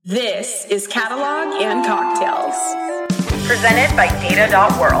This is Catalog and Cocktails, presented by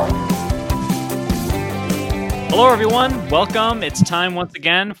Data.World. Hello, everyone. Welcome. It's time once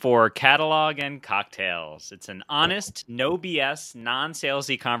again for Catalog and Cocktails. It's an honest, no BS,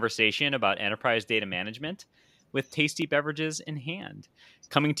 non-salesy conversation about enterprise data management with tasty beverages in hand.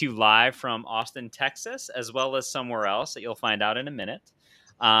 Coming to you live from Austin, Texas, as well as somewhere else that you'll find out in a minute,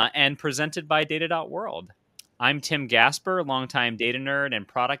 and presented by Data.World. I'm Tim Gasper, longtime data nerd and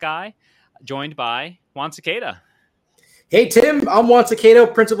product guy, joined by Juan Cicada. Hey, Tim, I'm Juan Cicada,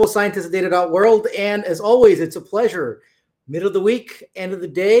 principal scientist at Data.World, and as always, it's a pleasure. Middle of the week, end of the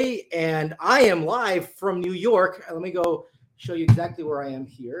day, and I am live from New York. Let me go show you exactly where I am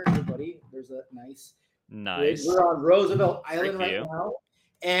here, everybody. There's a nice. We're on Roosevelt Island right now,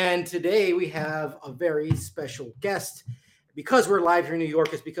 and today we have a very special guest. Because we're live here in New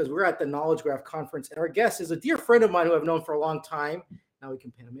York, it's because we're at the Knowledge Graph Conference, and our guest is a dear friend of mine who I've known for a long time. Now we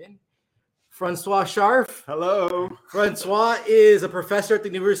can pin him in. Francois Scharf. Hello. Francois is a professor at the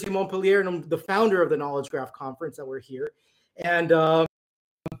University of Montpellier and I'm the founder of the Knowledge Graph Conference that we're here. And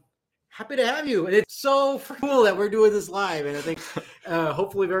happy to have you. And it's so cool that we're doing this live. And I think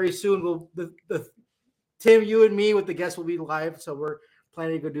hopefully very soon Tim, you and me with the guests will be live. So we're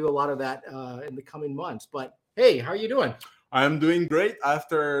planning to do a lot of that in the coming months. But hey, how are you doing? I'm doing great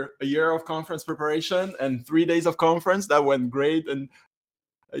after a year of conference preparation and 3 days of conference. That went great and,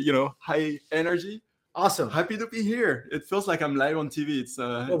 high energy. Awesome. Happy to be here. It feels like I'm live on TV. It's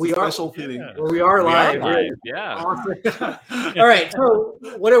a special feeling. Yeah. Well, we are live. Yeah. Awesome. All right. So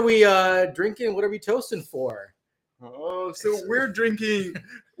what are we drinking? What are we toasting for? Oh, so we're drinking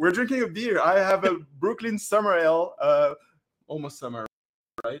a beer. I have a Brooklyn Summer Ale, almost summer,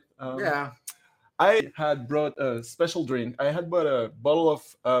 right? Yeah. I had brought a special drink. I had bought a bottle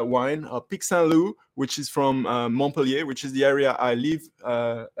of wine, Pic Saint-Loup, which is from Montpellier, which is the area I live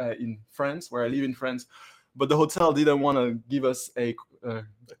in France, where I live in France. But the hotel didn't want to give us a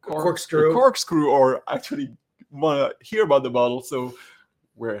corkscrew, or actually want to hear about the bottle. So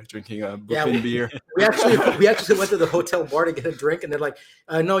we're drinking a Brooklyn beer. We actually went to the hotel bar to get a drink, and they're like,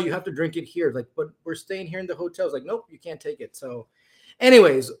 "No, you have to drink it here." Like, but we're staying here in the hotel. It's like, nope, you can't take it. So.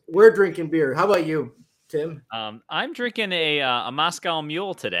 Anyways, we're drinking beer. How about you, Tim? I'm drinking a Moscow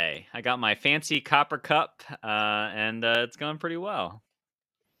Mule today. I got my fancy copper cup, and it's going pretty well.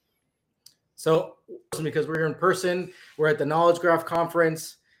 So, because we're here in person, we're at the Knowledge Graph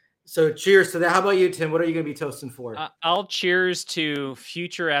Conference. So, cheers to that. How about you, Tim? What are you going to be toasting for? I'll cheers to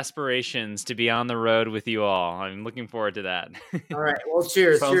future aspirations to be on the road with you all. I'm looking forward to that. All right. Well,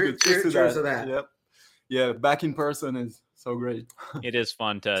 cheers. Cheers to that. Yep. Yeah, back in person is so great. It is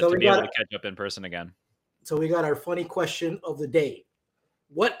fun to be able to catch up in person again. So we got our funny question of the day.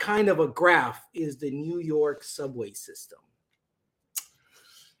 What kind of a graph is the New York subway system?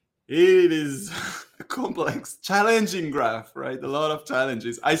 It is a complex, challenging graph, right? A lot of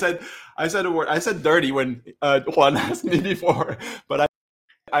challenges. I said a word. I said dirty when Juan asked me before, but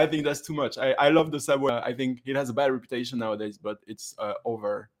I think that's too much. I love the subway. I think it has a bad reputation nowadays, but it's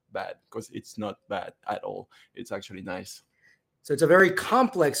over bad because it's not bad at all. It's actually nice. So it's a very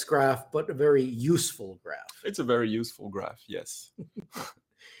complex graph, but a very useful graph. It's a very useful graph, yes.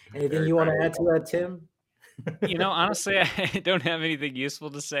 Anything you want to add to that, Tim? Honestly, I don't have anything useful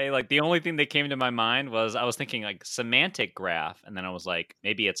to say. Like the only thing that came to my mind was I was thinking like semantic graph, and then I was like,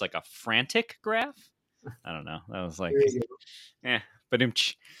 maybe it's like a frantic graph. I don't know. That was like, but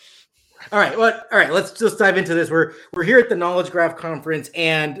All right. Let's just dive into this. We're here at the Knowledge Graph Conference,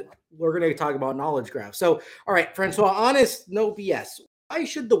 and we're going to talk about knowledge graphs. So, all right, Francois, honest, no BS. Why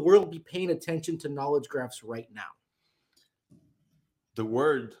should the world be paying attention to knowledge graphs right now? The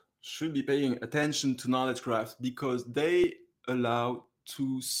world should be paying attention to knowledge graphs because they allow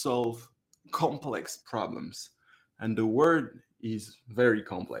to solve complex problems. And the world is very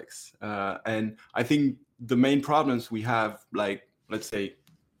complex. And I think the main problems we have, like, let's say,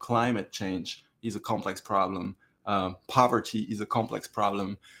 climate change is a complex problem. Poverty is a complex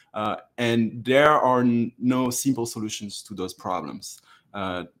problem. And there are no simple solutions to those problems.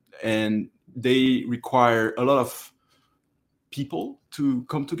 And they require a lot of people to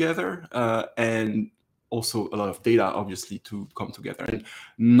come together and also a lot of data, obviously, to come together. And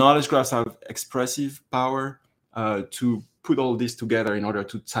knowledge graphs have expressive power to put all this together in order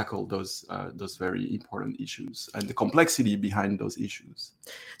to tackle those very important issues and the complexity behind those issues.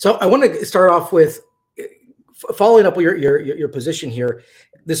 So I want to start off with following up with your position here.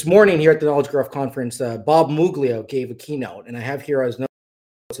 This morning here at the Knowledge Graph Conference, Bob Muglio gave a keynote, and I have here as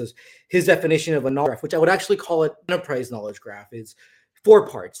notes his definition of a knowledge graph, which I would actually call it enterprise knowledge graph, is 4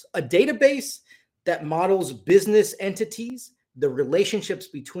 parts: a database that models business entities the relationships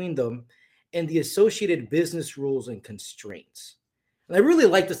between them, and the associated business rules and constraints. And I really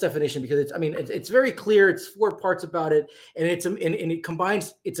like this definition because it's very clear. It's 4 parts about it, and it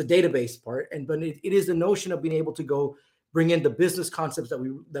combines. It's a database part, but it is the notion of being able to go bring in the business concepts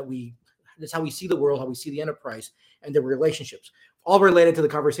that's how we see the world, how we see the enterprise, and the relationships, all related to the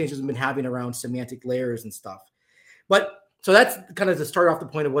conversations we've been having around semantic layers and stuff. But so that's kind of to start off the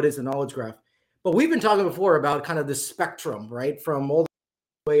point of what is a knowledge graph. But we've been talking before about kind of the spectrum, right? From all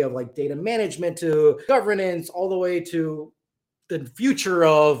the way of like data management to governance, all the way to the future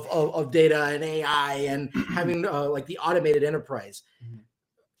of data and AI and having like the automated enterprise.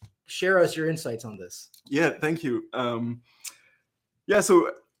 Share us your insights on this. Yeah, thank you.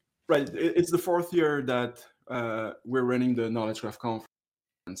 So right, it's the 4th year that we're running the Knowledge Graph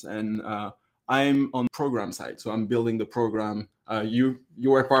Conference, and I'm on the program side, so I'm building the program. You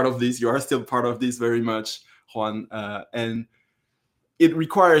are part of this. You are still part of this very much, Juan, and it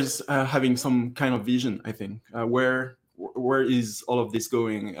requires having some kind of vision. I think where is all of this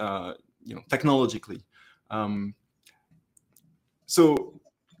going, technologically? So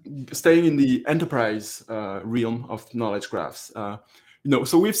staying in the enterprise realm of knowledge graphs,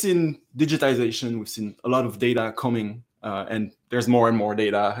 so we've seen digitization, we've seen a lot of data coming, and there's more and more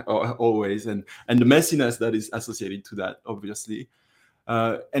data always, and the messiness that is associated to that, obviously.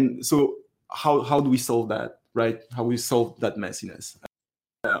 And so how do we solve that, right? How we solve that messiness?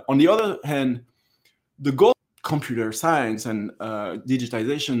 On the other hand, the goal of computer science and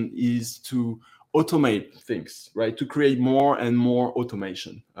digitization is to automate things, right? To create more and more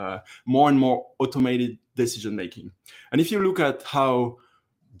automation, more and more automated decision making. And if you look at how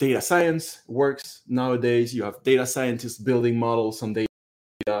data science works nowadays, you have data scientists building models on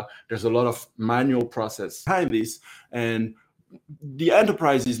data. There's a lot of manual process behind this, and the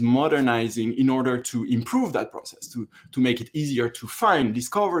enterprise is modernizing in order to improve that process, to make it easier to find,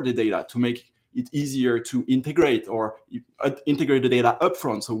 discover the data, to make it easier to integrate or integrate the data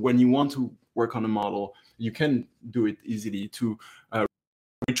upfront. So when you want to work on a model, you can do it easily, to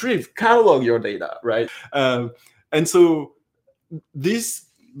retrieve, catalog your data, right? And so this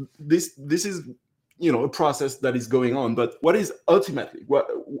is a process that is going on. But what is ultimately,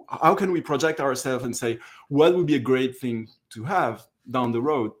 how can we project ourselves and say what would be a great thing to have down the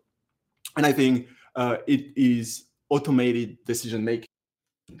road? And I think it is automated decision making.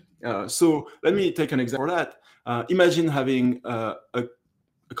 So let me take an example for that. Imagine having a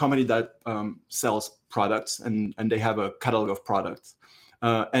company that sells products, and they have a catalog of products,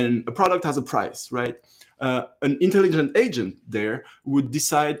 and a product has a price, right? An intelligent agent there would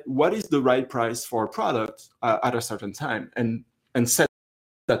decide what is the right price for a product at a certain time, and set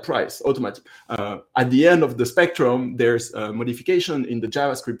that price automatically. At the end of the spectrum, there's a modification in the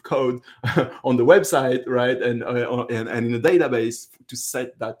JavaScript code on the website, right, and in the database to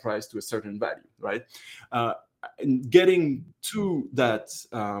set that price to a certain value, right? And getting to that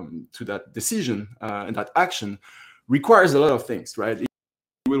decision and that action requires a lot of things, right? It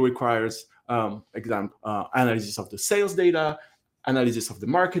will require analysis of the sales data, analysis of the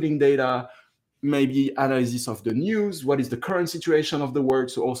marketing data, maybe analysis of the news, what is the current situation of the work.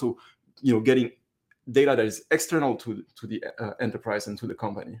 So also, getting data that is external to the enterprise and to the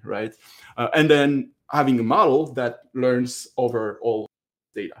company, right? And then having a model that learns over all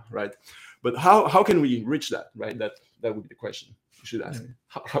data, right? But how can we reach that, right? That would be the question you should ask.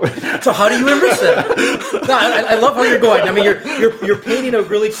 So how do you enrich that? No, I love how you're going. I mean, you're painting a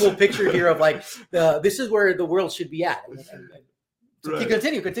really cool picture here of like this is where the world should be at. So right.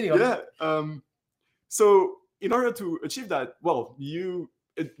 Continue. Yeah. So in order to achieve that, well,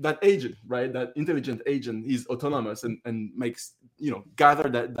 that agent, right? That intelligent agent is autonomous and makes gather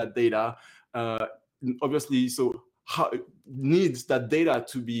that data. Obviously, so needs that data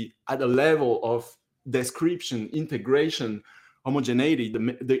to be at a level of description, integration, homogeneity,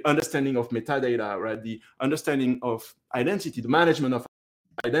 the understanding of metadata, right? The understanding of identity, the management of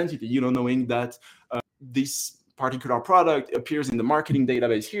identity, knowing that this particular product appears in the marketing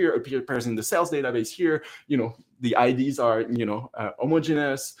database here, appears in the sales database here, the IDs are,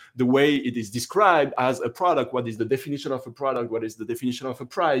 homogeneous, the way it is described as a product, what is the definition of a product, what is the definition of a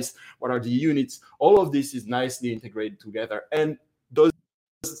price, what are the units, all of this is nicely integrated together. And those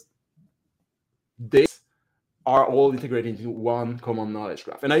data are all integrated into one common knowledge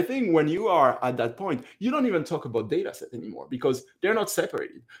graph. And I think when you are at that point, you don't even talk about data set anymore because they're not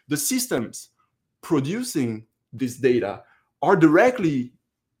separated. The systems producing this data are directly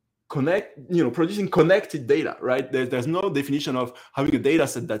producing connected data, right? There's no definition of having a data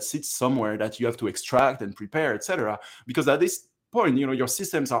set that sits somewhere that you have to extract and prepare, etc. Because at this point, your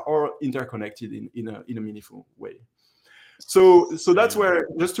systems are all interconnected in a meaningful way. So that's where,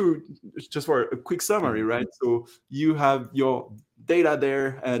 just for a quick summary, right? So you have your data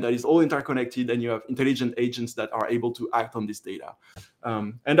there, and that is all interconnected, and you have intelligent agents that are able to act on this data,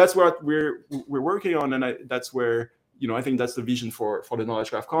 and that's what we're working on. And that's where, I think that's the vision for the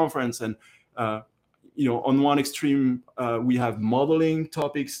Knowledge Graph conference. And on one extreme, we have modeling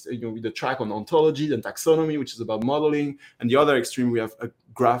topics, with the track on ontology and taxonomy, which is about modeling, and the other extreme, we have a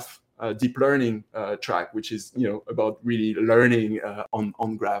graph deep learning track, which is about really learning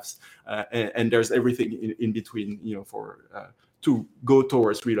on graphs, and there's everything in between, for to go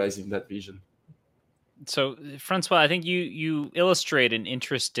towards realizing that vision. So, Francois, I think you illustrate an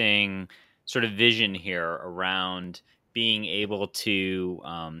interesting sort of vision here around being able to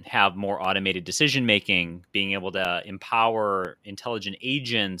have more automated decision making, being able to empower intelligent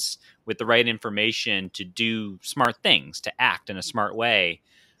agents with the right information to do smart things, to act in a smart way.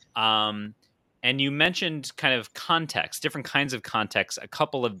 And you mentioned kind of context, different kinds of context, a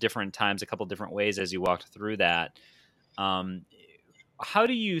couple of different times, a couple of different ways as you walked through that. How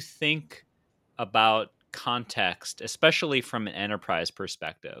do you think about context, especially from an enterprise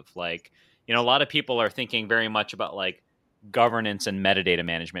perspective? Like, a lot of people are thinking very much about like governance and metadata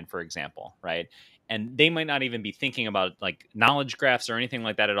management, for example, right? And they might not even be thinking about like knowledge graphs or anything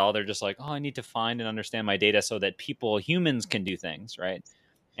like that at all. They're just like, oh, I need to find and understand my data so that humans can do things, right?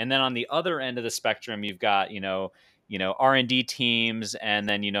 And then on the other end of the spectrum, you've got, R&D teams, and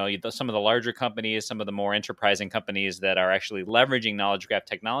then, some of the larger companies, some of the more enterprising companies that are actually leveraging knowledge graph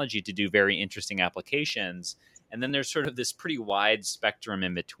technology to do very interesting applications. And then there's sort of this pretty wide spectrum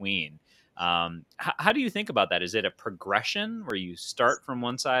in between. How do you think about that? Is it a progression where you start from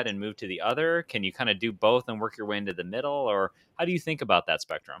one side and move to the other? Can you kind of do both and work your way into the middle? Or how do you think about that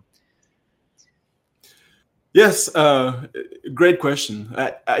spectrum? Yes, great question.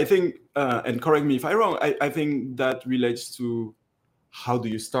 I think, and correct me if I'm wrong, I think that relates to how do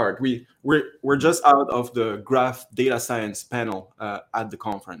you start. We're just out of the graph data science panel at the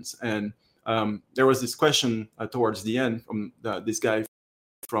conference, and there was this question towards the end from this guy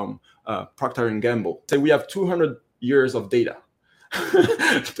from Procter & Gamble. So we have 200 years of data.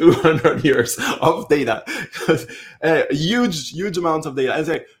 200 years of data. Huge amounts of data. And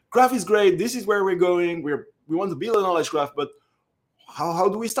say, graph is great. This is where we're going. We want to build a knowledge graph, but how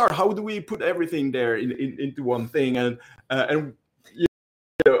do we start? How do we put everything there into one thing? And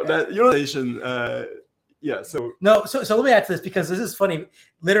that utilization. So let me add to this, because this is funny.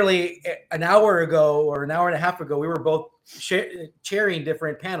 Literally an hour ago or an hour and a half ago, we were both chairing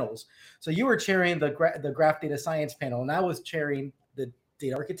different panels. So you were chairing the graph data science panel, and I was chairing the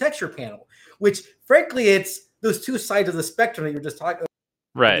data architecture panel, which frankly, it's those two sides of the spectrum that you're just talking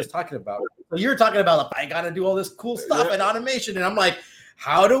about. So you're talking about, I got to do all this cool stuff and automation, and I'm like,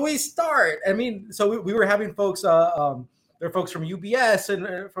 how do we start? I mean, so we were having folks. There are folks from UBS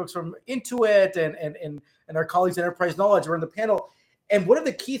and folks from Intuit and our colleagues in Enterprise Knowledge were in the panel. And one of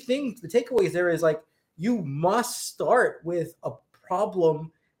the key things, the takeaways there is like, you must start with a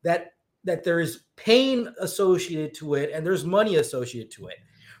problem that there is pain associated to it and there's money associated to it,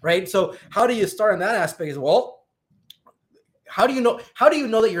 right? So how do you start on that aspect? Is, well, how do you know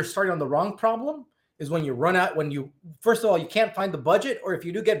that you're starting on the wrong problem? Is when you run out, first of all, you can't find the budget, or if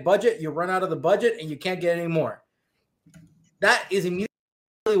you do get budget, you run out of the budget and you can't get any more. That is immediately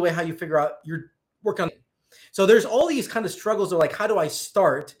the way how you figure out you're working on it. So there's all these kind of struggles of like, how do I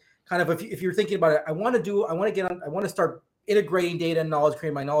start? Kind of if you're thinking about it, I want to start integrating data and knowledge,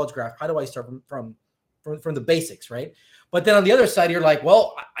 creating my knowledge graph. How do I start from the basics, right? But then on the other side, you're like,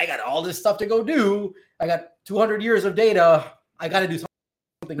 well, I got all this stuff to go do. I got 200 years of data. I got to do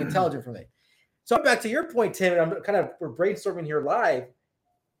something intelligent for me. So back to your point, Tim, and we're brainstorming here live.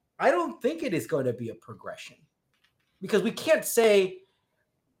 I don't think it is going to be a progression, because we can't say,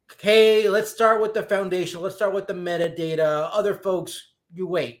 hey, let's start with the foundation. Let's start with the metadata. Other folks, you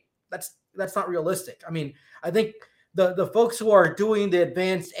wait. That's not realistic. I mean, I think the folks who are doing the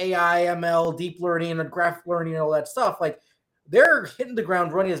advanced AI, ML, deep learning, and graph learning, and all that stuff, like, they're hitting the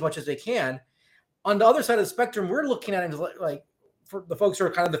ground running as much as they can. On the other side of the spectrum, we're looking at it like for the folks who are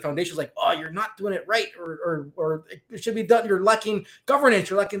kind of the foundations, like, oh, you're not doing it right, or it should be done. You're lacking governance.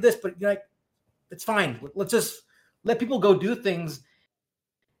 You're lacking this, but you're like, it's fine. Let's just let people go do things,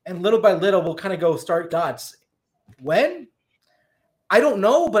 and little by little, we'll kind of go start dots. When? I don't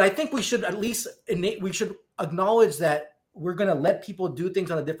know, but I think we should at least acknowledge that we're going to let people do things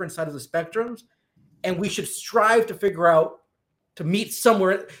on a different side of the spectrums, and we should strive to figure out to meet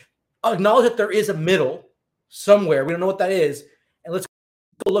somewhere. Acknowledge that there is a middle somewhere. We don't know what that is, and let's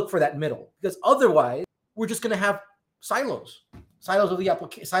go look for that middle, because otherwise we're just going to have silos. silos of the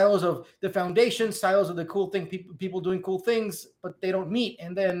silos of the foundation, silos of the cool thing, people doing cool things, but they don't meet,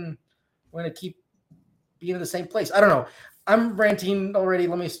 and then we're gonna keep being in the same place. I don't know. I'm ranting already.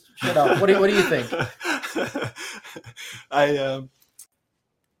 Let me shut up. What do you think?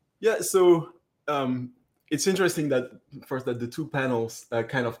 It's interesting that the two panels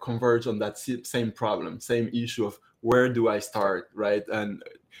kind of converge on that same problem, same issue of where do I start, right? And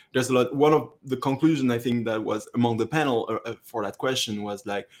there's a lot. One of the conclusion I think that was among the panel for that question was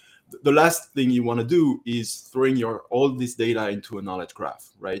like, the last thing you want to do is throwing all this data into a knowledge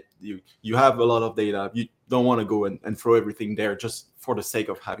graph, right? You have a lot of data. You don't want to go and throw everything there just for the sake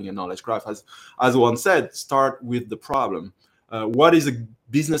of having a knowledge graph. As one said, start with the problem. What is a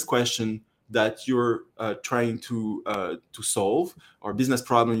business question that you're trying to solve, or business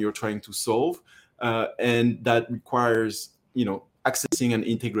problem you're trying to solve, and that requires accessing and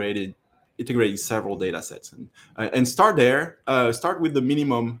integrating several data sets, and start there. Start with the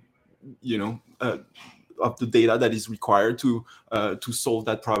minimum, of the data that is required to solve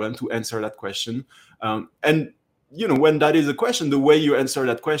that problem, to answer that question. And when that is a question, the way you answer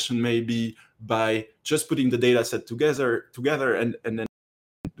that question may be by just putting the data set together and then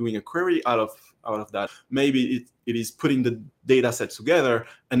doing a query out of that. Maybe it is putting the data set together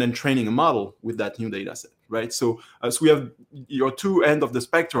and then training a model with that new data set, right? So we have your two ends of the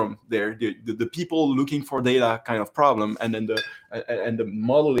spectrum there, the people looking for data kind of problem, and then the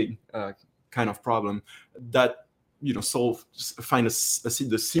modeling kind of problem that find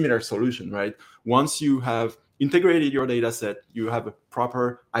the similar solution, right? Once you have integrated your data set, you have a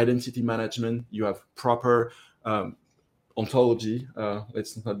proper identity management, you have proper ontology,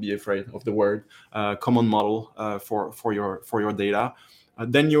 let's not be afraid of the word, common model for your data,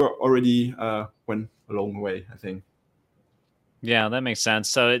 then you're already went a long way, I think. Yeah, that makes sense.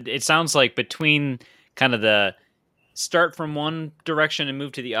 So it sounds like between kind of the start from one direction and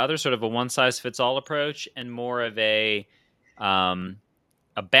move to the other, sort of a one-size-fits-all approach, and more of a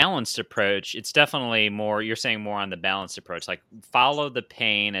balanced approach. It's definitely more, you're saying more on the balanced approach, like follow the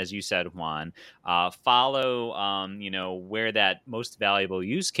pain, as you said, Juan, follow, where that most valuable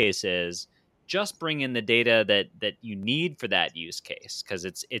use case is, just bring in the data that you need for that use case. Cause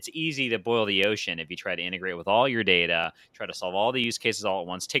it's easy to boil the ocean if you try to integrate with all your data, try to solve all the use cases all at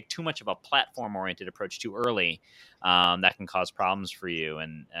once, take too much of a platform oriented approach too early. That can cause problems for you.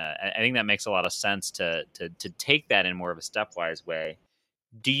 And I think that makes a lot of sense to take that in more of a stepwise way.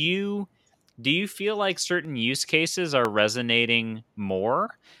 Do you feel like certain use cases are resonating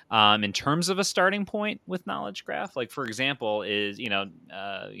more in terms of a starting point with Knowledge Graph? Like, for example, is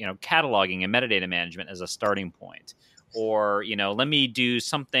cataloging and metadata management as a starting point, or let me do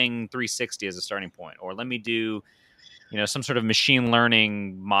something 360 as a starting point, or let me do some sort of machine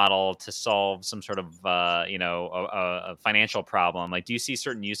learning model to solve some sort of a financial problem. Like, do you see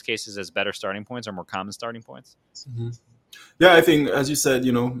certain use cases as better starting points or more common starting points? Mm-hmm. Yeah, I think, as you said,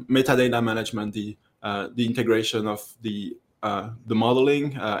 metadata management, the integration of the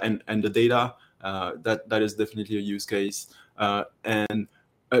modeling and the data, that is definitely a use case. And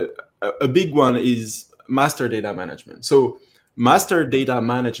a big one is master data management. So master data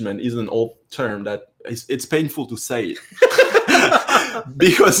management is an old term that it's painful to say it.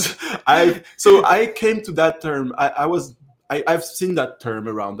 Because I came to that term. I've seen that term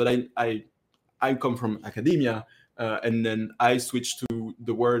around, but I come from academia. And then I switched to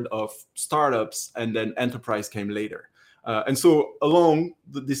the word of startups, and then enterprise came later. And so along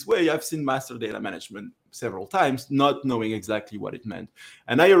this way, I've seen master data management several times, not knowing exactly what it meant.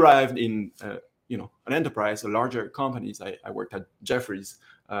 And I arrived in an enterprise, a larger companies. I worked at Jefferies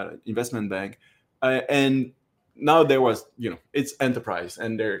investment bank, and now there was it's enterprise,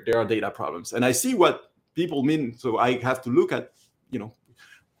 and there are data problems, and I see what people mean. So I have to look at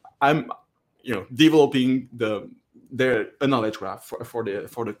I'm developing a knowledge graph for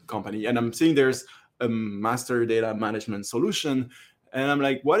the company, and I'm seeing there's a master data management solution, and I'm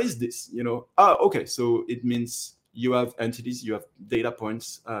like, what is this? Okay, so it means you have entities, you have data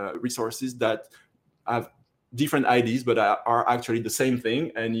points, resources that have different IDs but are actually the same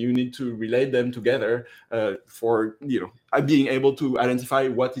thing, and you need to relate them together for being able to identify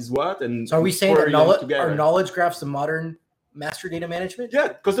what is what. And so are we saying that our knowledge graphs the modern master data management? Yeah,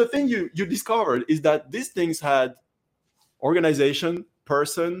 because the thing you discovered is that these things had organization,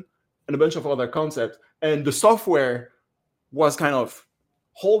 person, and a bunch of other concepts, and the software was kind of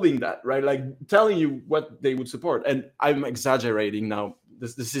holding that, right? Like telling you what they would support. And I'm exaggerating now.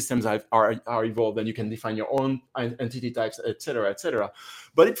 The systems are evolved, and you can define your own entity types, et cetera.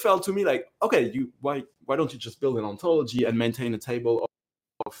 But it felt to me like, okay, why don't you just build an ontology and maintain a table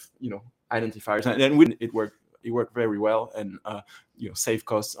of identifiers? And then it worked worked very well, and save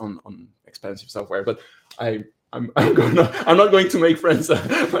costs on expensive software. But I'm not going to make friends.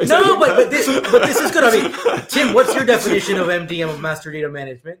 No, but this is good. I mean, Tim, what's your definition of MDM, of master data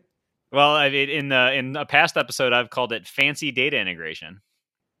management? Well, in a past episode, I've called it fancy data integration.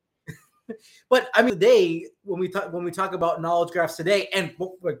 But I mean, today when we talk about knowledge graphs today, and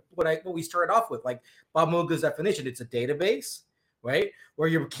what we started off with, like Bob Muga's definition, it's a database, right, where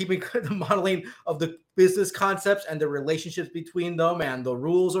you're keeping the modeling of the business concepts and the relationships between them and the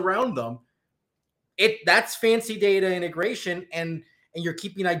rules around them. That's fancy data integration, and you're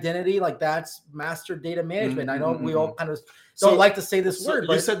keeping identity, like that's master data management. I know we all kind of don't like to say this word.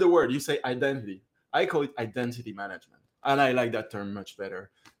 You said the word. You say identity. I call it identity management, and I like that term much better.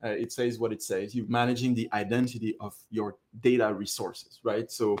 It says what it says. You're managing the identity of your data resources,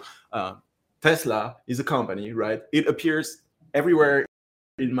 right? So Tesla is a company, right? It appears everywhere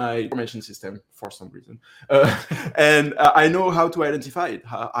in my information system for some reason. And I know how to identify it.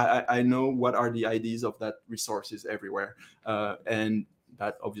 I know what are the IDs of that resources everywhere. And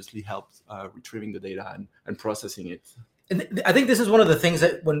that obviously helps retrieving the data and processing it. And I think this is one of the things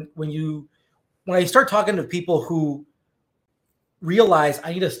that when I start talking to people who realize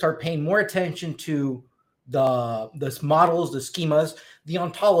I need to start paying more attention to the models, the schemas, the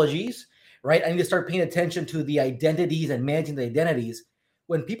ontologies, right? I need to start paying attention to the identities and managing the identities.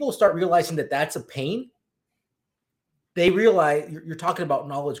 When people start realizing that that's a pain, they realize you're talking about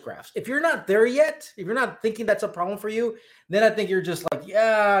knowledge graphs. If you're not there yet, if you're not thinking that's a problem for you, then I think you're just like,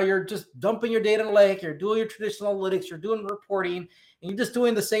 you're just dumping your data in a lake, you're doing your traditional analytics, you're doing reporting, and you're just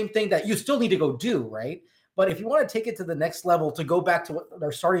doing the same thing that you still need to go do, right? But if you want to take it to the next level, to go back to what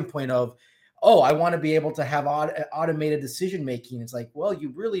our starting point of, I want to be able to have automated decision-making, it's like, well,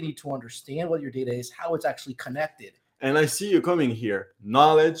 you really need to understand what your data is, how it's actually connected. And I see you coming here.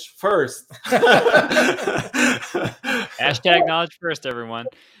 Knowledge first. Hashtag knowledge first, everyone.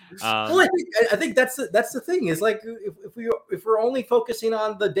 Well, I think that's the thing. Is like if we're only focusing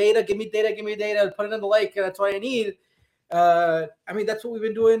on the data, give me data, put it in the lake, that's what I need. I mean, that's what we've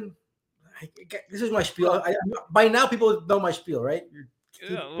been doing. This is my spiel. By now, people know my spiel, right?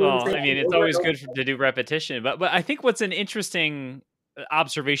 Well, I mean, it's always good to do repetition. But I think what's an interesting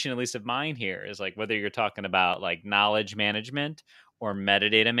observation, at least of mine here, is like whether you're talking about like knowledge management or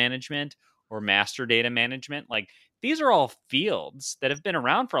metadata management or master data management, like these are all fields that have been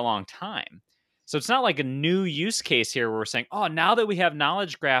around for a long time. So it's not like a new use case here where we're saying, now that we have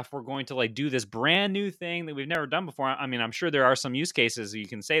knowledge graph, we're going to like do this brand new thing that we've never done before. I mean, I'm sure there are some use cases you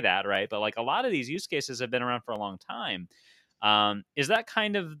can say that, right? But like a lot of these use cases have been around for a long time. Is that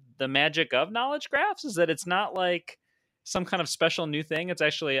kind of the magic of knowledge graphs? Is that it's not like some kind of special new thing? It's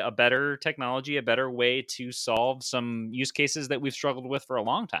actually a better technology, a better way to solve some use cases that we've struggled with for a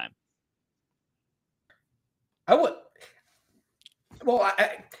long time.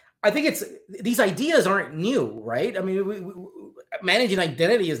 I think it's, these ideas aren't new, right? I mean, managing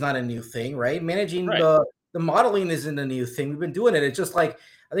identity is not a new thing, right? Managing the modeling isn't a new thing. We've been doing it. It's just like,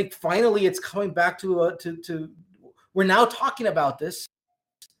 I think finally it's coming back to we're now talking about this.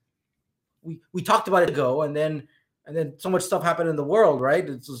 We talked about it ago, and then so much stuff happened in the world, right?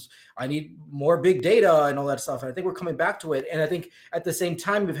 It's just, I need more big data and all that stuff. And I think we're coming back to it. And I think at the same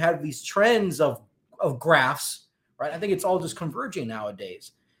time, we've had these trends of graphs, right? I think it's all just converging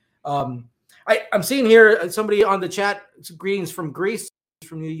nowadays. I'm seeing here somebody on the chat. Greetings from Greece,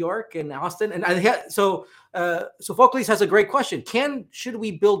 from New York and Austin. And so Sophocles has a great question. Should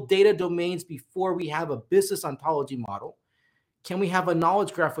we build data domains before we have a business ontology model? Can we have a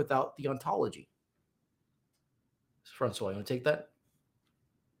knowledge graph without the ontology? Francois, you want to take that?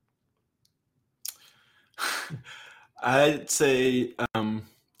 I'd say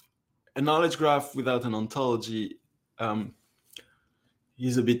a knowledge graph without an ontology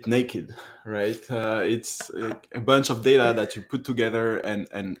is a bit naked, right? It's a bunch of data that you put together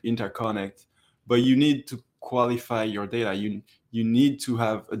and interconnect, but you need to qualify your data. You need to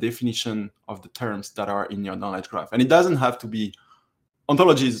have a definition of the terms that are in your knowledge graph, and it doesn't have to be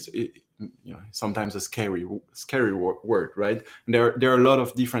ontology. Is sometimes a scary word, right? And there are a lot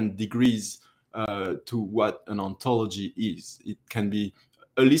of different degrees to what an ontology is. It can be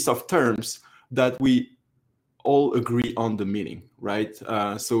a list of terms that we all agree on the meaning, right?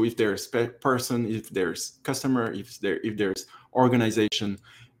 So if there's person, if there's customer, if there's organization,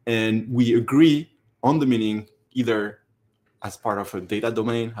 and we agree on the meaning, either as part of a data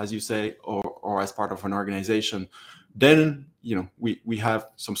domain, as you say, or as part of an organization, then we have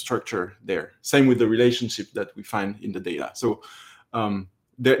some structure there. Same with the relationship that we find in the data. So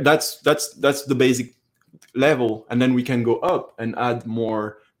that's the basic level, and then we can go up and add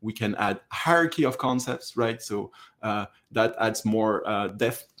more We can add hierarchy of concepts, right? So that adds more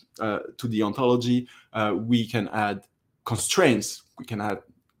depth to the ontology. We can add constraints. We can add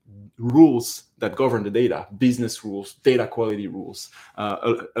rules that govern the data, business rules, data quality rules,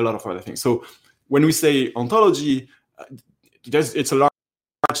 a lot of other things. So when we say ontology, it's a large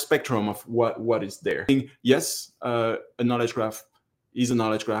spectrum of what is there. Yes, a knowledge graph is a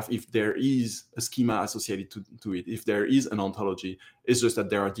knowledge graph if there is a schema associated to it, if there is an ontology. It's just that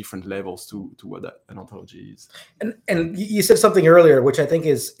there are different levels to what an ontology is. And you said something earlier, which I think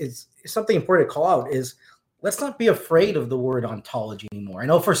is something important to call out, is let's not be afraid of the word ontology anymore. I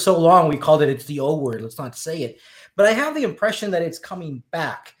know for so long we called it's the O word, let's not say it. But I have the impression that it's coming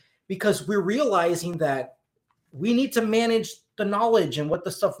back because we're realizing that we need to manage the knowledge and what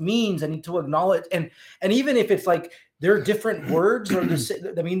the stuff means. I need to acknowledge, and even if it's like there are different words, or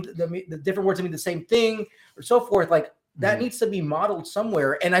the different words that mean the same thing, or so forth. Like that needs to be modeled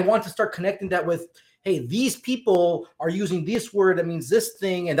somewhere. And I want to start connecting that with, hey, these people are using this word that means this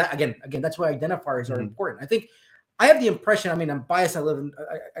thing, and that again, that's why identifiers are important. I think I have the impression. I mean, I'm biased. I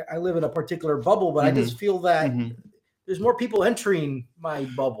live in a particular bubble, but I just feel that there's more people entering my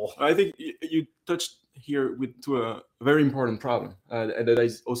bubble. I think you touched here to a very important problem that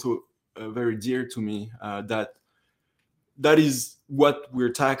is also very dear to me. That is what we're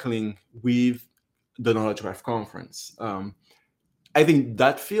tackling with the Knowledge Graph Conference. I think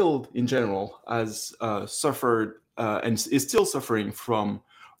that field in general has suffered and is still suffering from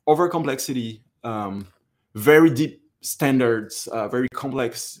overcomplexity, very deep standards, very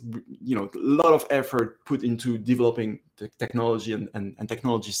complex, a lot of effort put into developing the technology and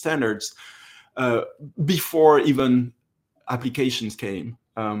technology standards before even applications came.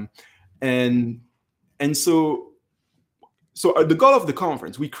 And so the goal of the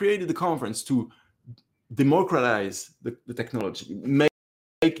conference, we created the conference to democratize the technology,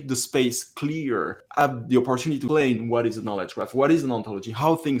 make the space clear, have the opportunity to explain what is a knowledge graph, what is an ontology,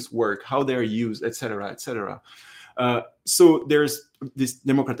 how things work, how they're used, etc., etc. So there's this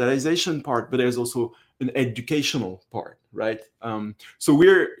democratization part, but there's also an educational part, right? So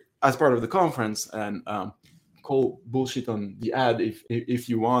we're, as part of the conference, and call bullshit on the ad if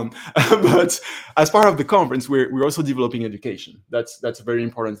you want, but as part of the conference, we're also developing education. That's a very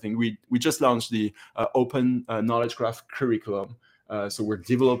important thing. We just launched the Open Knowledge Graph curriculum. So we're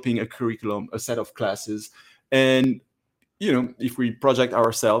developing a curriculum, a set of classes, and if we project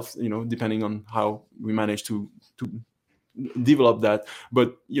ourselves, depending on how we manage to develop that,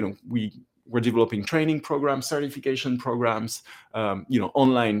 but we're developing training programs, certification programs,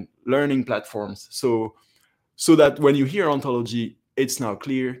 online learning platforms. So that when you hear ontology, it's now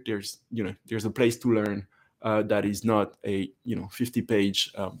clear there's a place to learn that is not a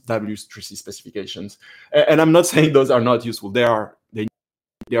 50-page W3C specifications. And I'm not saying those are not useful. They are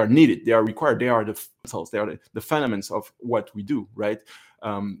needed. They are required. They are the fundamentals. They are the fundamentals of what we do, right?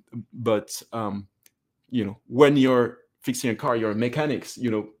 But when you're fixing a car, you're mechanics.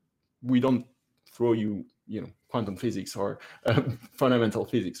 We don't throw you quantum physics or fundamental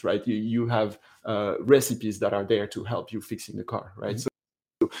physics, right? You have recipes that are there to help you fixing the car, right?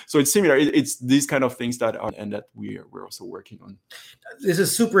 So it's similar. It's these kind of things that are, and that we're also working on. This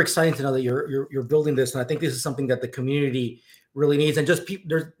is super exciting to know that you're building this, and I think this is something that the community really needs, and just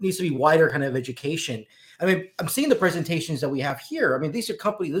there needs to be wider kind of education. I mean, I'm seeing the presentations that we have here. I mean, these are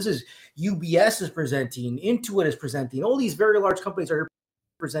companies. This is UBS is presenting, Intuit is presenting. All these very large companies are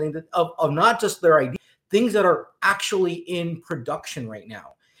presenting of not just their ideas, things that are actually in production right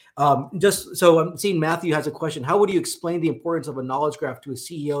now. Just so I'm seeing Matthew has a question. How would you explain the importance of a knowledge graph to a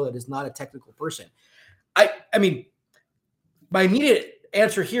CEO that is not a technical person? I mean, my immediate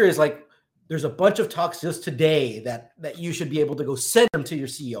answer here is like, there's a bunch of talks just today that you should be able to go send them to your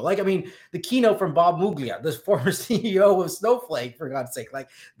CEO. Like, I mean, the keynote from Bob Muglia, this former CEO of Snowflake, for God's sake, like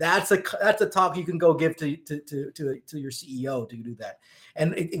that's a talk you can go give to your CEO to do that.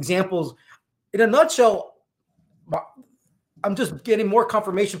 And examples, in a nutshell, I'm just getting more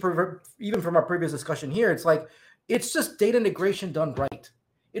confirmation even from our previous discussion here. It's like, it's just data integration done right.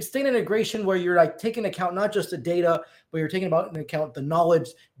 It's data integration where you're like taking account not just the data, but you're taking into account the knowledge,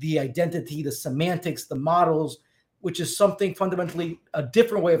 the identity, the semantics, the models, which is something fundamentally a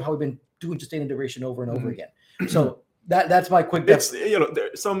different way of how we've been doing just data integration over and over again. So that's my quick.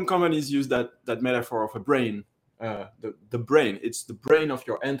 Some companies use that metaphor of a brain. The brain, it's the brain of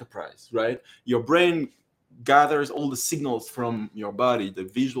your enterprise, right? Your brain gathers all the signals from your body, the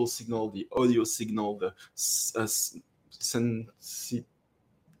visual signal, the audio signal, the sensitivity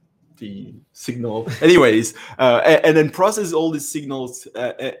signal, anyways, and then processes all these signals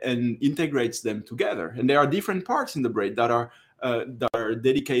and integrates them together. And there are different parts in the brain that are that are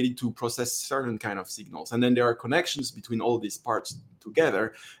dedicated to process certain kind of signals, and then there are connections between all these parts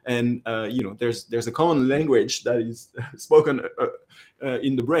together. And there's a common language that is spoken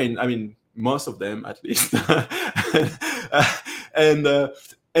in the brain. I mean, most of them at least,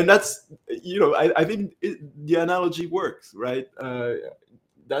 and that's I think the analogy works, right?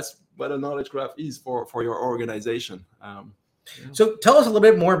 That's what a knowledge graph is for your organization. So tell us a little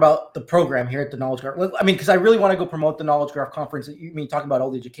bit more about the program here at the Knowledge Graph. I mean, because I really want to go promote the Knowledge Graph conference. You mean talking about all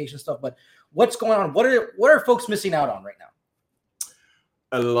the education stuff, but what's going on? What are folks missing out on right now?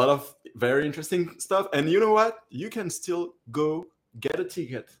 A lot of very interesting stuff. And you know what? You can still go get a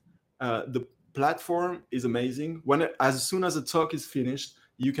ticket. The platform is amazing. As soon as the talk is finished,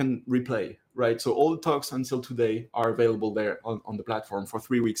 you can replay, right? So all the talks until today are available there on the platform for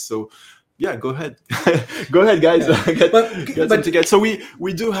 3 weeks. So yeah, go ahead. Go ahead, guys. Get some tickets. So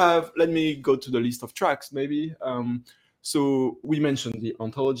we do have, let me go to the list of tracks maybe. So we mentioned the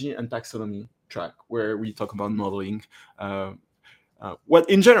ontology and taxonomy track where we talk about modeling. What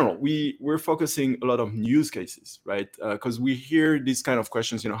in general, we're focusing a lot on use cases, right? Because we hear these kind of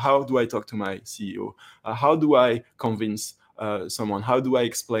questions, how do I talk to my CEO? How do I convince someone? How do I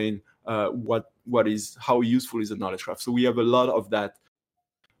explain how useful is a knowledge graph? So we have a lot of that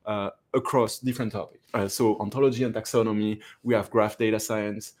across different topics. So ontology and taxonomy, we have graph data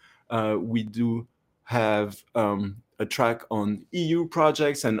science. We do have a track on EU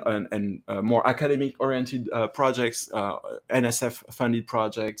projects and more academic-oriented projects, NSF-funded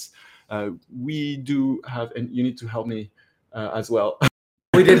projects. We do have, and you need to help me as well.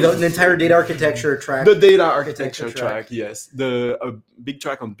 We did an entire data architecture track. The data architecture track, yes. A big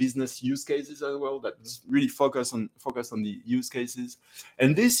track on business use cases as well. That's really focused on the use cases.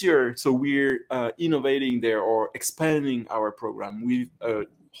 And this year, so we're innovating there or expanding our program with a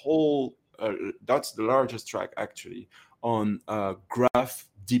whole. That's the largest track actually on graph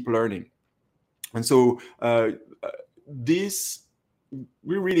deep learning. And so we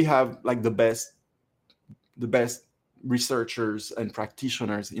really have like the best researchers and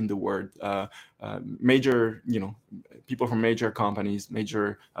practitioners in the world, major, people from major companies,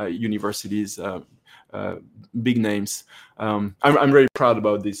 major universities, big names. I'm very proud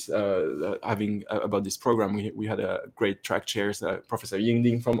about this, about this program. We had a great track chairs, Professor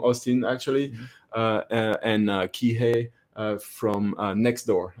Yingding from Austin, actually, and Kihei from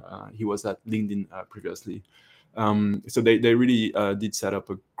Nextdoor. He was at LinkedIn previously. So they really did set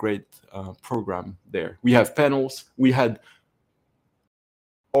up a great program there. We have panels. We had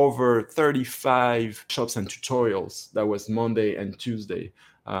over 35 shops and tutorials. That was Monday and Tuesday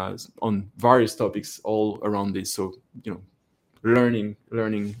on various topics all around this. So, learning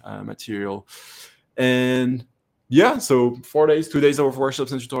material. And yeah, so 4 days, 2 days of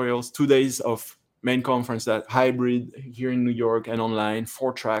workshops and tutorials, 2 days of main conference, that hybrid here in New York and online,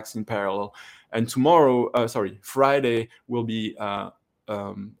 4 tracks in parallel. And Friday will be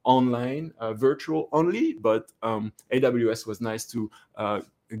online, virtual only, but AWS was nice to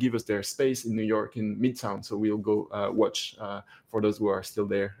give us their space in New York in Midtown. So we'll go watch for those who are still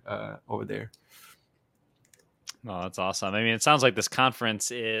there over there. Oh, that's awesome. I mean, it sounds like this conference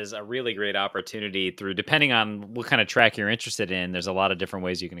is a really great opportunity depending on what kind of track you're interested in. There's a lot of different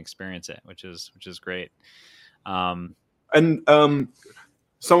ways you can experience it, which is great.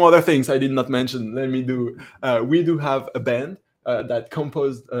 Some other things I did not mention, let me do. We do have a band that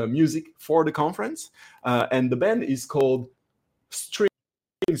composed music for the conference, and the band is called Strings,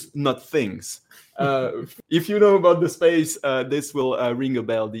 Not Things. If you know about the space, this will ring a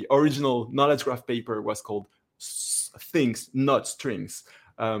bell. The original knowledge graph paper was called Things, Not Strings.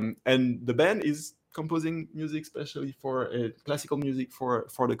 And the band is composing music, especially for classical music for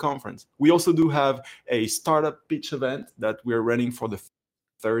the conference. We also do have a startup pitch event that we're running for the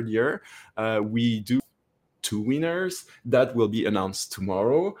 3rd year. We do 2 winners that will be announced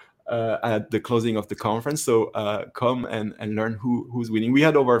tomorrow at the closing of the conference. So come and learn who's winning. We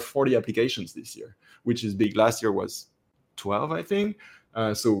had over 40 applications this year, which is big. Last year was 12, I think.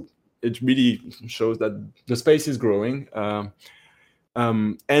 So it really shows that the space is growing.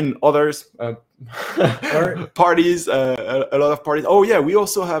 And others, parties, a lot of parties. Oh yeah, we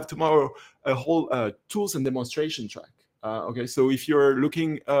also have tomorrow a whole tools and demonstration track. Okay, so if you're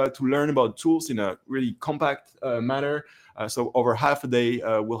looking to learn about tools in a really compact manner, so over half a day,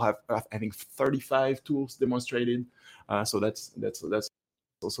 we'll have I think 35 tools demonstrated. So that's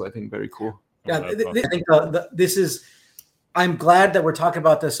also, I think, very cool. Yeah, I think this is. I'm glad that we're talking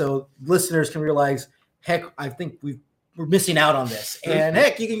about this so listeners can realize. Heck, I think we're missing out on this. And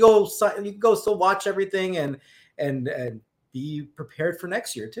heck, you can go still watch everything and be prepared for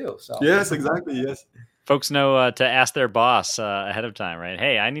next year too. So yes, exactly. Yes. Folks know to ask their boss ahead of time, right?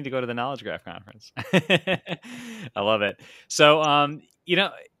 Hey, I need to go to the Knowledge Graph conference. I love it. So,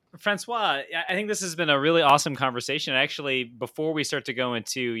 Francois, I think this has been a really awesome conversation. Actually, before we start to go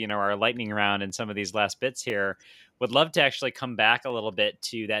into, our lightning round and some of these last bits here, would love to actually come back a little bit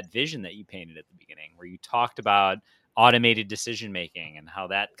to that vision that you painted at the beginning, where you talked about automated decision making and how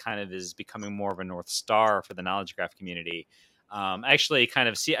that kind of is becoming more of a North Star for the Knowledge Graph community. Actually,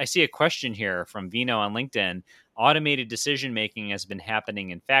 I see a question here from Vino on LinkedIn. Automated decision making has been happening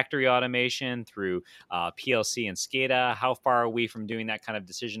in factory automation through PLC and SCADA. How far are we from doing that kind of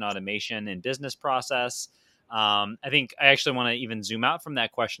decision automation in business process? I think I actually want to even zoom out from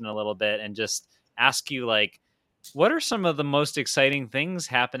that question a little bit and just ask you, what are some of the most exciting things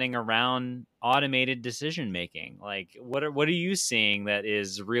happening around automated decision making? What are you seeing that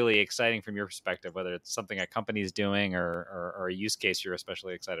is really exciting from your perspective, whether it's something a company is doing or a use case you're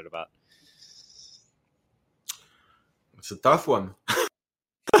especially excited about? It's a tough one.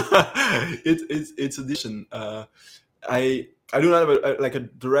 It's addition. I do not have a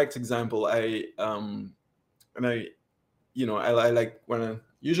direct example. I like when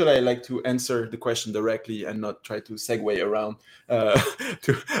usually I like to answer the question directly and not try to segue around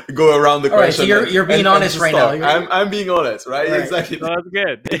to go around the question. Right, so you're being honest right now. I'm being honest, right? Exactly. Oh, that's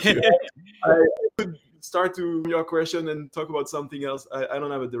good. I could start to your question and talk about something else. I don't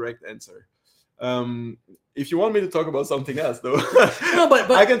have a direct answer. If you want me to talk about something else, though, no, but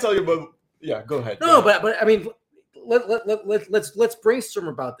I can tell you about. Yeah, go ahead. No, but I mean, let's brainstorm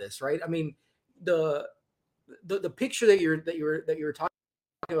about this, right? I mean, the picture that you were talking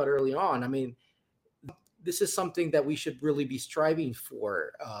about early on. I mean, this is something that we should really be striving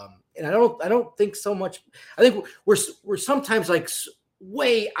for, and I don't think so much. I think we're sometimes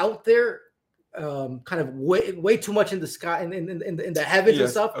way out there. Kind of way too much in the sky in the heavens and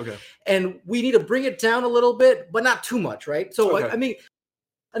stuff. Okay. And we need to bring it down a little bit, but not too much, right? So okay. I mean,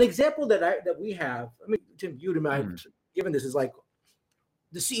 an example that we have, I mean, Tim, you and I given this is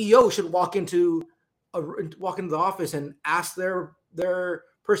the CEO should walk into the office and ask their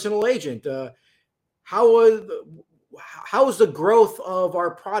personal agent, how is the growth of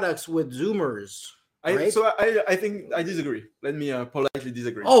our products with Zoomers? Right? I think I disagree. Let me politely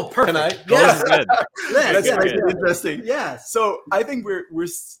disagree. Oh, perfect. Can I? Yes. Good. That's good. interesting. Yes. So I think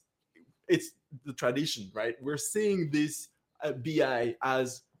it's the tradition, right? We're seeing this BI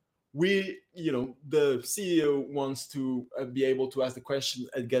as the CEO wants to be able to ask the question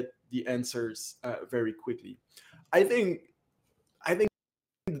and get the answers very quickly. I think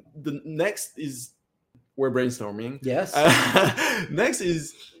the next is we're brainstorming. Yes. Next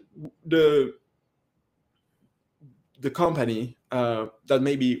is the company that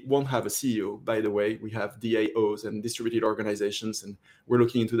maybe won't have a CEO. By the way, we have DAOs and distributed organizations, and we're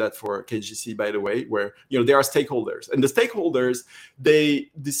looking into that for KGC, by the way, where there are stakeholders, and the stakeholders, they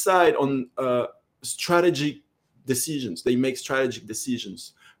decide on strategic decisions. They make strategic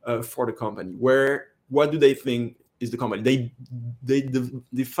decisions for the company. What do they think is the company? They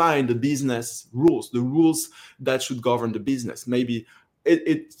define the business rules, the rules that should govern the business. Maybe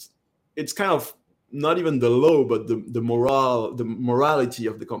it's kind of not even the law, but the morality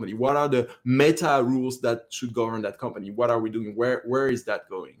of the company. What are the meta rules that should govern that company? What are we doing? Where is that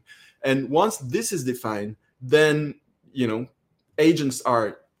going? And once this is defined, then agents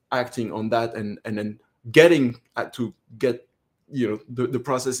are acting on that and then getting to get the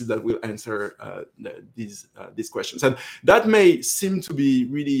processes that will answer these questions. And that may seem to be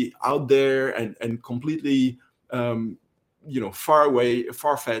really out there and completely far away,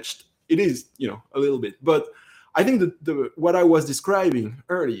 far-fetched. It is, a little bit, but I think that what I was describing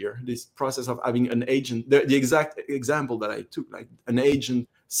earlier, this process of having an agent, the exact example that I took, like an agent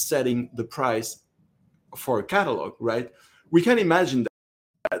setting the price for a catalog, right? We can imagine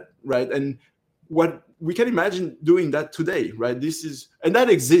that, right? And what we can imagine doing that today, right? And that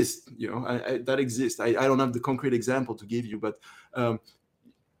exists, that exists. I don't have the concrete example to give you, but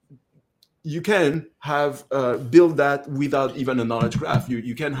you can have build that without even a knowledge graph.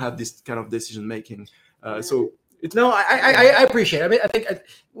 You can have this kind of decision making. So it's I appreciate it. I mean, I think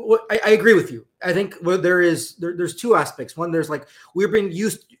I agree with you. I think there's two aspects. One, there's we've been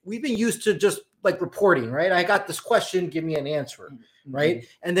used to just reporting, right? I got this question, give me an answer, right?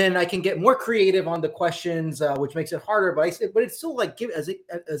 Mm-hmm. And then I can get more creative on the questions, which makes it harder. But it's still give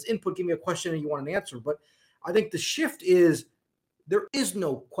as input, give me a question and you want an answer. But I think the shift is, there is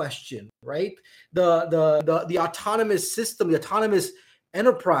no question, right? The autonomous system, the autonomous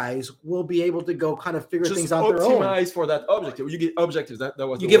enterprise will be able to go kind of figure things out their own. Optimize for that objective. You get objectives. That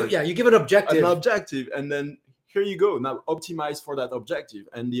was you give an objective. An objective, and then here you go. Now optimize for that objective,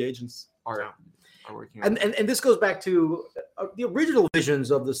 and the agents are working on and this goes back to the original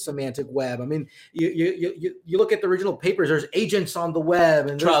visions of the semantic web. I mean, you look at the original papers. There's agents on the web,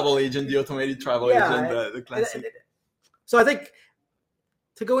 and travel agent, the automated travel agent, the classic. So I think,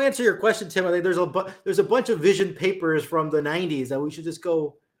 to go answer your question, Tim, I think there's a bunch of vision papers from the 90s that we should just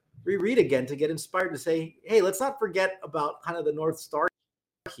go reread again to get inspired to say, hey, let's not forget about kind of the North Star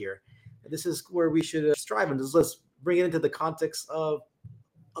here. This is where we should strive, and let's bring it into the context of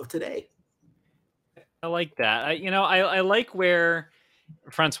today. I like that. I like where,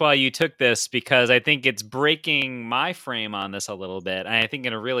 Francois, you took this, because I think it's breaking my frame on this a little bit, and I think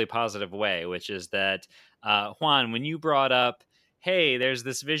in a really positive way, which is that, Juan, when you brought up, hey, there's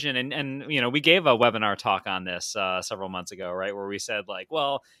this vision, and we gave a webinar talk on this several months ago, right, where we said, like,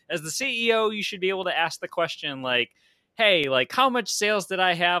 well, as the CEO, you should be able to ask the question, like, hey, like, how much sales did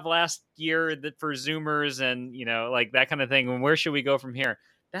I have last year for Zoomers, and like that kind of thing, and where should we go from here?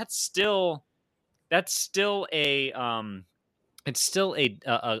 That's still a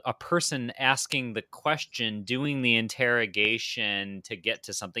person asking the question, doing the interrogation to get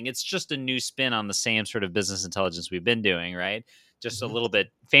to something. It's just a new spin on the same sort of business intelligence we've been doing, right? Just a little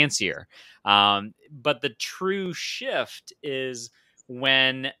bit fancier. But the true shift is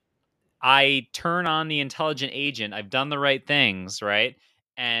when I turn on the intelligent agent, I've done the right things, right?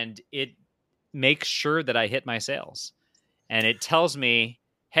 And it makes sure that I hit my sales. And it tells me,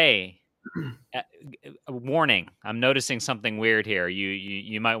 hey, warning, I'm noticing something weird here.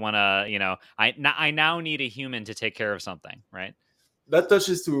 You might want to, I now need a human to take care of something, right? That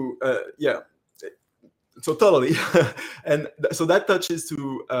touches to so totally. And so that touches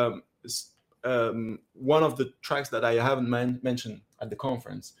to one of the tracks that I haven't mentioned at the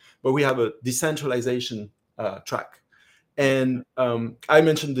conference, but we have a decentralization track, and I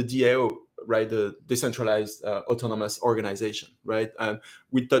mentioned the DAO, right, the decentralized autonomous organization, right, and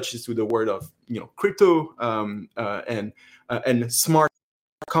we touches to the word of crypto and smart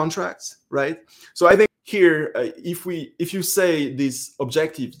contracts, right? So I think here, if you say these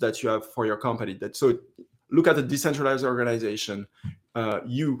objectives that you have for your company, so look at the decentralized organization,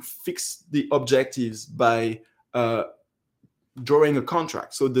 you fix the objectives by drawing a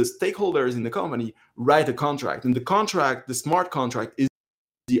contract. So the stakeholders in the company write a contract, and the smart contract is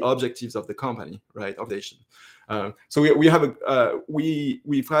the objectives of the company, right? Of the nation. So we've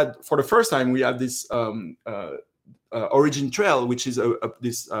had, for the first time, we have this Origin Trail, which is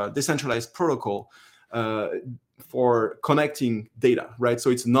this decentralized protocol for connecting data, right? So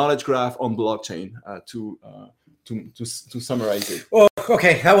it's a knowledge graph on blockchain to summarize it. Well,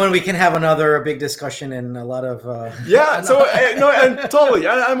 okay, that one we can have another big discussion and a lot of So no, and totally,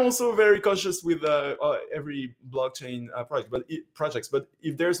 I'm also very cautious with every blockchain projects. But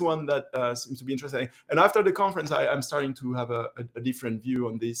if there's one that seems to be interesting, and after the conference, I'm starting to have a different view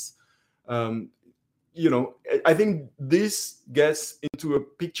on this. I think this gets into a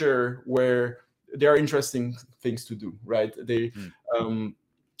picture where there are interesting things to do, right?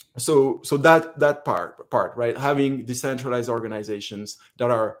 So that part, right? Having decentralized organizations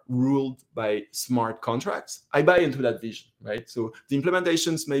that are ruled by smart contracts, I buy into that vision, right? So the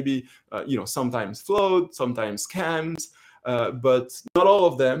implementations maybe, sometimes float, sometimes scams, but not all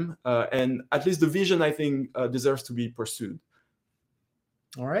of them. And at least the vision, I think, deserves to be pursued.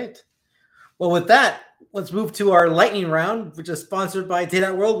 All right. Well, with that, let's move to our lightning round, which is sponsored by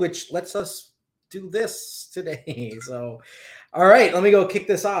Data.World, which lets us do this today. So, all right, let me go kick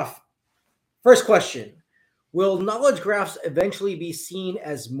this off. First question. Will knowledge graphs eventually be seen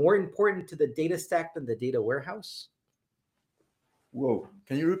as more important to the data stack than the data warehouse? Whoa,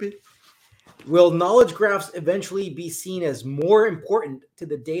 can you repeat? Will knowledge graphs eventually be seen as more important to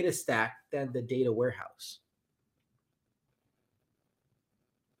the data stack than the data warehouse?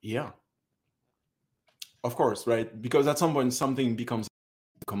 Yeah. Of course, right? Because at some point, something becomes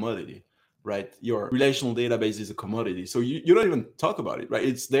a commodity. Right, your relational database is a commodity, so you don't even talk about it, right?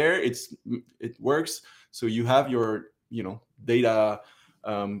 It's there, it works. So you have your data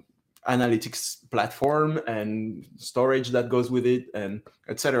analytics platform and storage that goes with it, and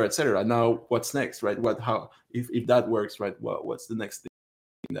et cetera, et cetera. Now, what's next, right? If that works, right? What's the next thing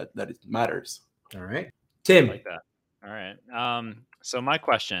that it matters? All right, Tim. Like that. All right. So my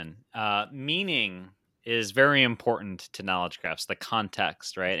question, meaning is very important to knowledge graphs, the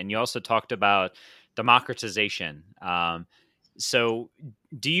context, right? And you also talked about democratization. So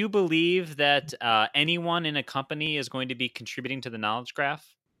do you believe that anyone in a company is going to be contributing to the knowledge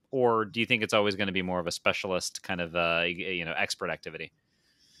graph? Or do you think it's always going to be more of a specialist kind of, expert activity?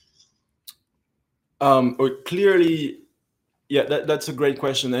 Clearly, yeah, that's a great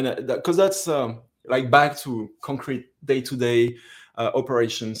question. And because that's like back to concrete day-to-day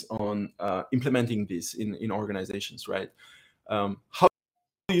operations on implementing this in organizations, right? How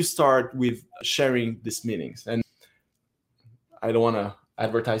do you start with sharing these meetings? And I don't want to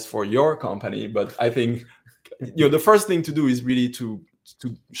advertise for your company, but I think the first thing to do is really to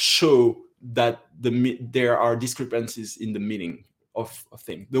show that there are discrepancies in the meaning of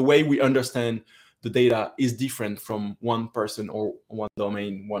things. The way we understand the data is different from one person or one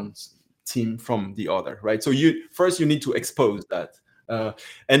domain, one team from the other, right? So you need to expose that,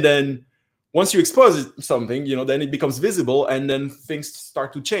 and then once you expose something, then it becomes visible, and then things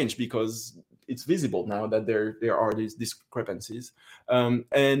start to change because it's visible now that there are these discrepancies,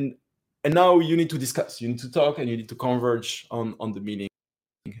 and now you need to discuss, you need to talk, and you need to converge on the meaning.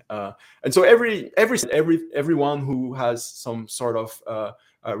 And so everyone who has some sort of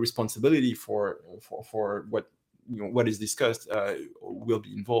responsibility for what is discussed will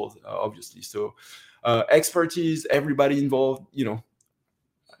be involved, obviously. So expertise, everybody involved,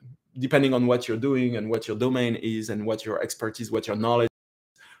 depending on what you're doing and what your domain is and what your expertise, what your knowledge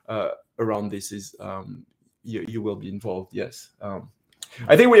around this is, you will be involved. Yes.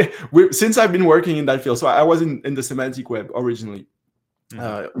 I think we since I've been working in that field, so I was in the semantic web originally.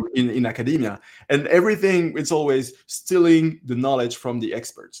 In academia, and everything, it's always stealing the knowledge from the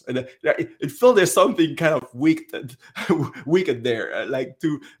experts, and it feels there's something kind of wicked there, like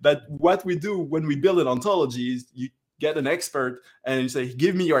to that what we do when we build an ontology is you get an expert and you say,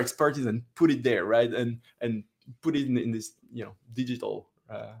 give me your expertise and put it there, right, and put it in this digital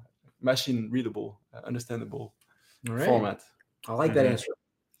machine readable understandable format. I like that answer.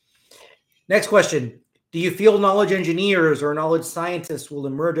 Next question. Do you feel knowledge engineers or knowledge scientists will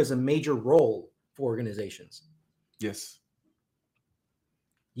emerge as a major role for organizations? Yes.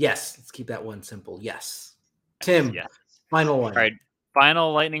 Yes. Let's keep that one simple. Yes. Tim, yes. Final one. All right.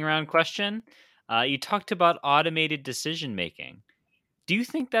 Final lightning round question. You talked about automated decision making. Do you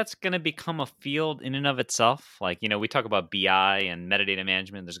think that's going to become a field in and of itself? Like, we talk about BI and metadata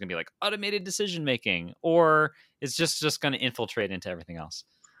management. There's going to be like automated decision making, or it's just going to infiltrate into everything else?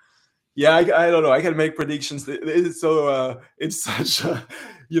 Yeah, I don't know. I can make predictions. It's such a,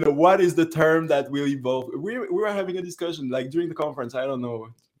 what is the term that will evolve? We were having a discussion like during the conference. I don't know,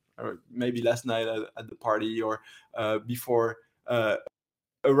 or maybe last night at the party or before. Those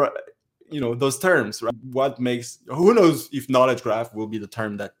terms, right? Who knows if knowledge graph will be the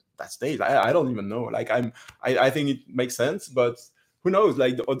term that stays? I don't even know. Like I think it makes sense, but who knows?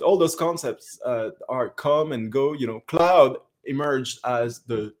 Like all those concepts are come and go. Cloud emerged as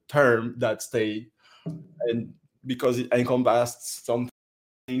the term that stayed, and because it encompassed something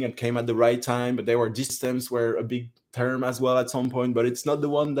and came at the right time, but there were systems were a big term as well at some point, but it's not the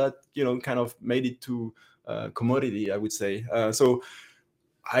one that kind of made it to commodity, I would say. So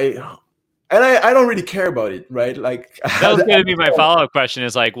I don't really care about it, right? Like that was going to be my follow-up question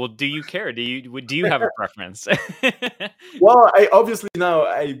is like, well, do you care? Do you have a preference? Well, I've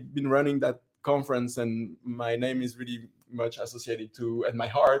been running that conference, and my name is really much associated to, and my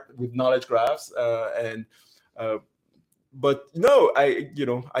heart, with knowledge graphs, but no, I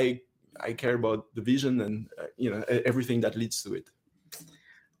care about the vision and everything that leads to it.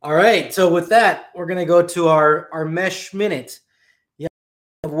 All right, so with that, we're going to go to our mesh minute. You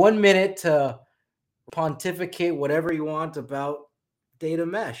have 1 minute to pontificate whatever you want about data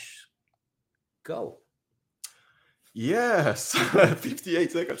mesh. Go. Yes, 58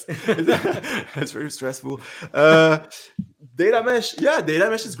 seconds. That's very stressful. Data mesh, data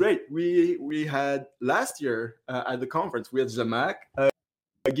mesh is great. We had last year at the conference, we had Zhamak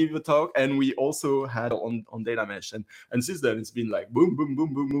give a talk, and we also had on data mesh, and since then it's been like boom, boom,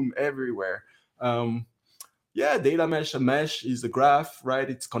 boom, boom, boom everywhere. Data mesh. A mesh is a graph, right?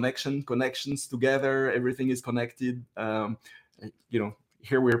 It's connections together. Everything is connected.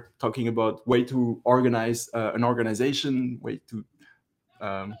 Here we're talking about way to organize an organization, way to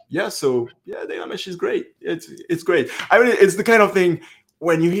data mesh is great. It's great. I mean, it's the kind of thing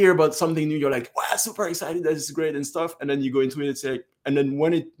when you hear about something new, you're like, wow, super excited, that is great and stuff, and then you go into it, and then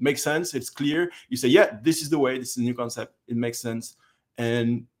when it makes sense, it's clear, you say, yeah, this is the way, this is a new concept, it makes sense,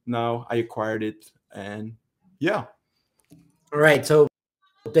 and now I acquired it, and yeah. All right, so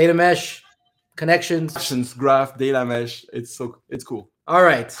data mesh, connections, graph, data mesh, it's cool. All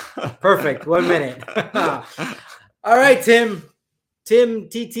right, perfect. 1 minute. All right, Tim. Tim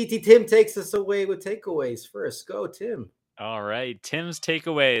takes us away with takeaways first. Go, Tim. All right, Tim's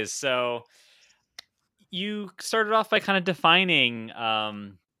takeaways. So you started off by kind of defining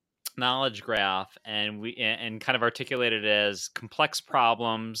knowledge graph, and kind of articulated it as complex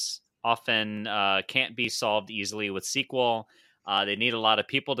problems often can't be solved easily with SQL. They need a lot of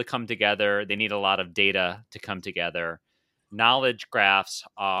people to come together. They need a lot of data to come together. Knowledge graphs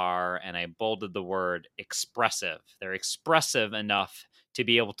are, and I bolded the word, expressive. They're expressive enough to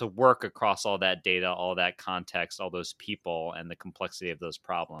be able to work across all that data, all that context, all those people, and the complexity of those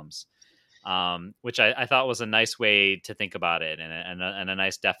problems, which I thought was a nice way to think about it, and a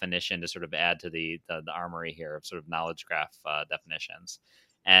nice definition to sort of add to the armory here of sort of knowledge graph definitions.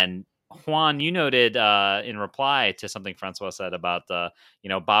 And Juan, you noted in reply to something Francois said about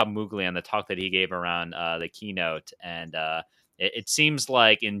Bob Muglia and the talk that he gave around the keynote, and it seems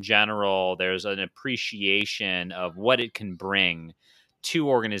like in general there's an appreciation of what it can bring to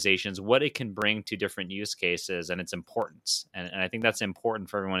organizations, what it can bring to different use cases, and its importance. And I think that's important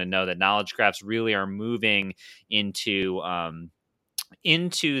for everyone to know that knowledge graphs really are moving into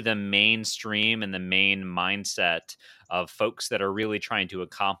the mainstream and the main mindset of folks that are really trying to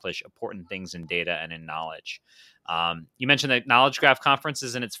accomplish important things in data and in knowledge. You mentioned that Knowledge Graph Conference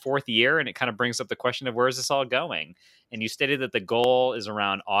is in its 4th year, and it kind of brings up the question of where is this all going? And you stated that the goal is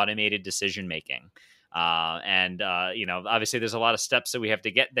around automated decision-making. Obviously there's a lot of steps that we have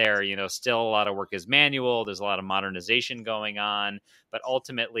to get there. Still a lot of work is manual. There's a lot of modernization going on, but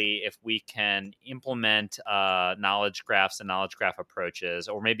ultimately if we can implement knowledge graphs and knowledge graph approaches,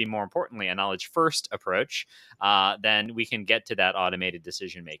 or maybe more importantly, a knowledge first approach, then we can get to that automated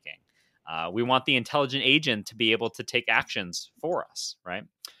decision making. We want the intelligent agent to be able to take actions for us, right?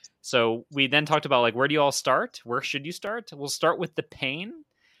 So we then talked about where do you all start? Where should you start? We'll start with the pain.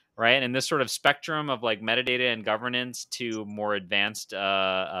 Right. And this sort of spectrum of metadata and governance to more advanced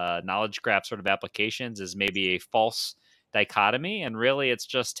knowledge graph sort of applications is maybe a false dichotomy. And really, it's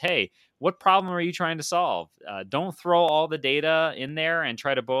just, hey, what problem are you trying to solve? Don't throw all the data in there and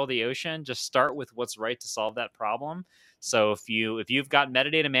try to boil the ocean. Just start with what's right to solve that problem. So if you've got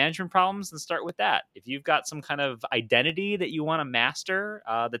metadata management problems, then start with that. If you've got some kind of identity that you want to master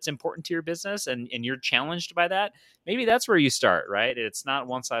that's important to your business and you're challenged by that, maybe that's where you start, right? It's not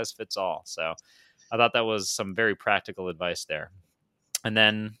one size fits all. So I thought that was some very practical advice there. And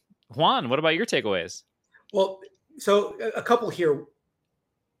then Juan, what about your takeaways? Well, so a couple here.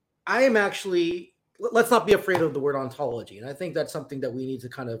 I am actually, let's not be afraid of the word ontology. And I think that's something that we need to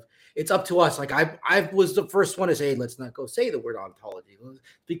kind of, it's up to us. I was the first one to say, let's not go say the word ontology. Let's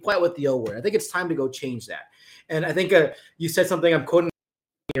be quiet with the O word. I think it's time to go change that. And I think you said something I'm quoting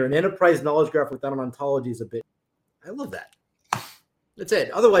here, an enterprise knowledge graph without an ontology is a bit, I love that. That's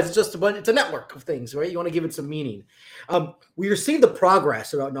it. Otherwise, it's just it's a network of things, right? You want to give it some meaning. We are seeing the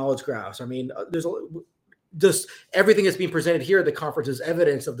progress about knowledge graphs. I mean, there's just everything that's being presented here at the conference is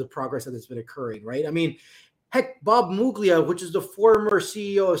evidence of the progress that has been occurring, right? I mean, heck, Bob Muglia, which is the former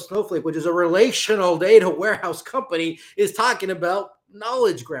CEO of Snowflake, which is a relational data warehouse company, is talking about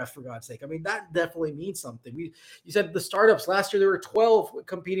knowledge graphs, for God's sake. I mean, that definitely means something. You said the startups last year, there were 12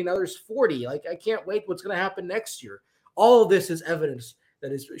 competing, now there's 40. I can't wait what's going to happen next year. All of this is evidence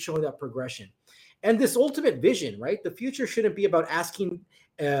that is showing that progression. And this ultimate vision, right? The future shouldn't be about asking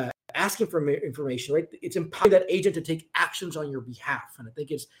for information, right? It's empowering that agent to take actions on your behalf. And I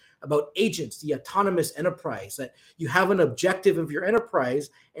think it's about agents, the autonomous enterprise, that you have an objective of your enterprise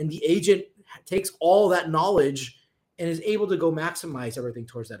and the agent takes all that knowledge and is able to go maximize everything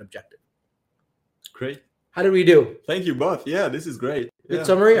towards that objective. Great. How did we do? Thank you both. Yeah, this is great. Good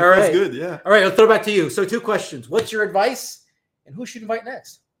summary? All right. That's good, yeah. All right, I'll throw it back to you. So 2 questions. What's your advice and who should invite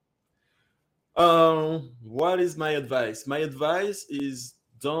next? What is my advice? My advice is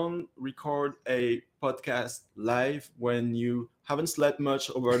don't record a podcast live when you haven't slept much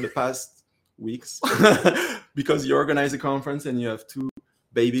over the past weeks because you organize a conference and you have 2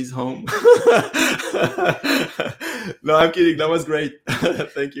 babies home. No, I'm kidding. That was great.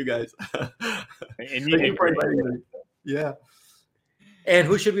 Thank you, guys. And you did great. Yeah. And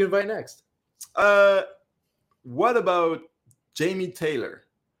who should we invite next? What about Jamie Taylor?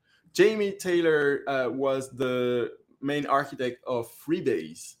 Jamie Taylor was the main architect of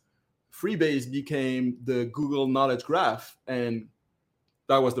Freebase. Freebase became the Google Knowledge Graph, and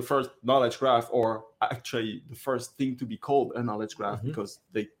that was the first knowledge graph, or actually the first thing to be called a knowledge graph, because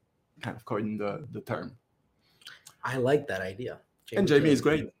they kind of coined the term. I like that idea. Jamie is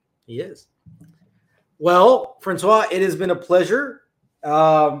great. He is. Well, Francois, it has been a pleasure.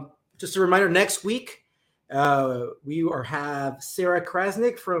 Just a reminder, next week, we have Sarah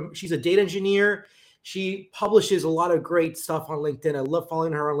Krasnick she's a data engineer. She publishes a lot of great stuff on LinkedIn. I love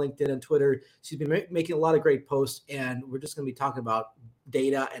following her on LinkedIn and Twitter. She's been making a lot of great posts, and we're just going to be talking about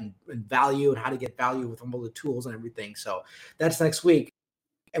data and value and how to get value with all the tools and everything. So that's next week.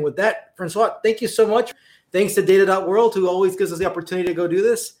 And with that, Francois, thank you so much. Thanks to Data.World, who always gives us the opportunity to go do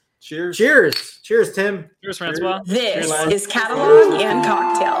this. Cheers. Cheers. Cheers, Tim. Cheers, Francois. This Cheers. is Catalog and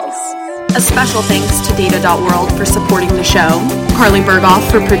Cocktails. A special thanks to Data.World for supporting the show, Carly Berghoff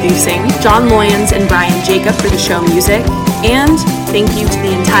for producing, John Loyens and Brian Jacob for the show music, and thank you to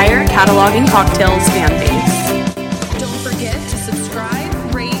the entire Catalog and Cocktails fan base.